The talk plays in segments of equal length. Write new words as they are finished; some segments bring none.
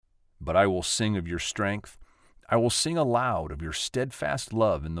but I will sing of your strength. I will sing aloud of your steadfast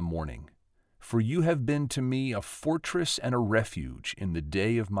love in the morning. For you have been to me a fortress and a refuge in the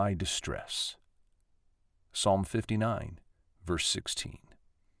day of my distress. Psalm 59, verse 16.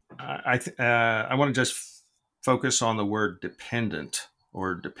 I want to just focus on the word dependent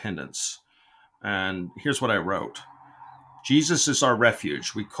or dependence. And here's what I wrote. Jesus is our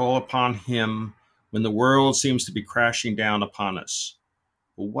refuge. We call upon him when the world seems to be crashing down upon us.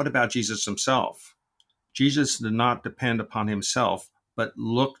 Well, what about Jesus himself? Jesus did not depend upon himself, but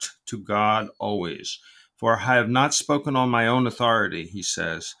looked to God always. For I have not spoken on my own authority, he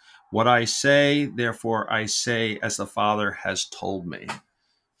says. What I say, therefore I say as the Father has told me.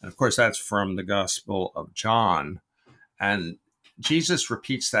 And of course, that's from the Gospel of John. And Jesus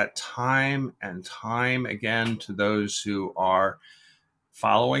repeats that time and time again to those who are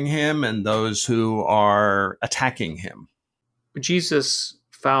following him and those who are attacking him. Jesus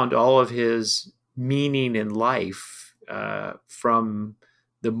found all of his meaning in life from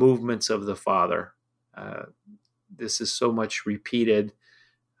the movements of the Father. This is so much repeated.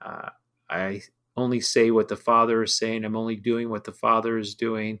 I only say what the Father is saying. I'm only doing what the Father is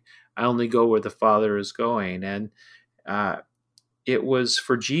doing. I only go where the Father is going. And it was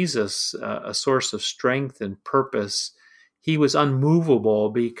for Jesus a source of strength and purpose. He was unmovable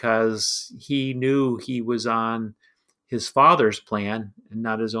because he knew he was on his Father's plan and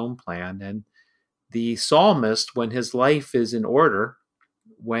not his own plan. And the psalmist, when his life is in order,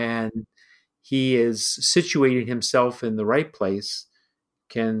 when he is situating himself in the right place,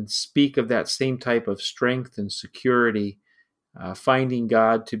 can speak of that same type of strength and security, finding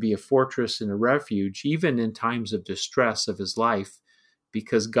God to be a fortress and a refuge, even in times of distress of his life,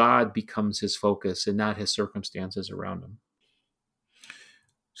 because God becomes his focus and not his circumstances around him.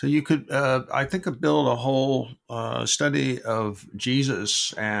 So you could, I think, build a whole study of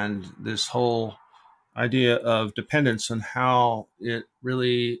Jesus and this whole idea of dependence and how it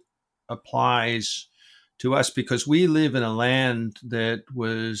really applies to us, because we live in a land that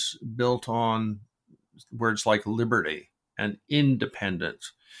was built on words like liberty and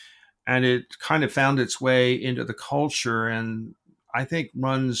independence. And it kind of found its way into the culture, and I think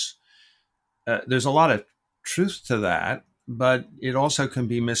there's a lot of truth to that, but it also can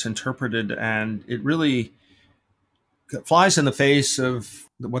be misinterpreted, and it really flies in the face of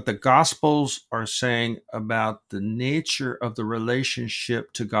what the Gospels are saying about the nature of the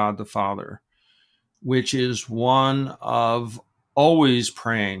relationship to God the Father, which is one of always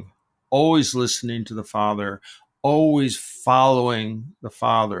praying, always listening to the Father, always following the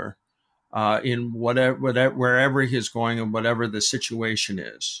Father in wherever he's going and whatever the situation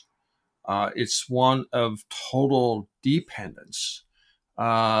is. It's one of total dependence.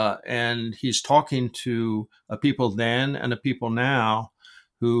 And he's talking to a people then and a people now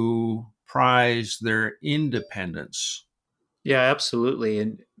who prize their independence. Yeah, absolutely.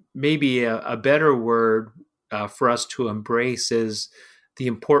 And maybe a better word for us to embrace is the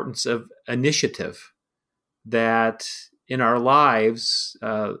importance of initiative, that in our lives,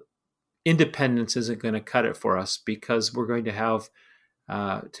 independence isn't going to cut it for us, because we're going to have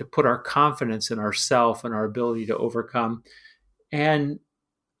to put our confidence in ourselves and our ability to overcome. And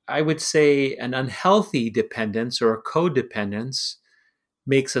I would say an unhealthy dependence or a codependence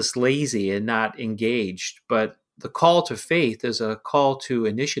makes us lazy and not engaged. But the call to faith is a call to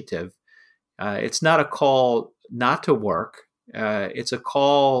initiative. It's not a call not to work. It's a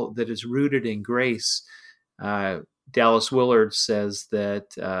call that is rooted in grace. Dallas Willard says that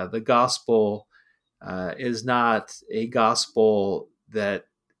the gospel is not a gospel that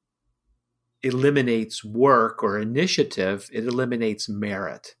eliminates work or initiative. It eliminates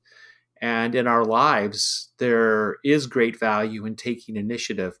merit. And in our lives, there is great value in taking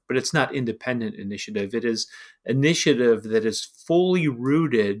initiative, but it's not independent initiative. It is initiative that is fully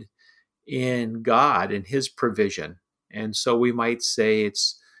rooted in God and his provision. And so we might say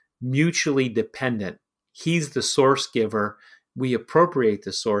it's mutually dependent. He's the source giver. We appropriate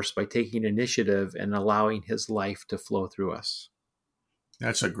the source by taking initiative and allowing his life to flow through us.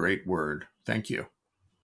 That's a great word. Thank you.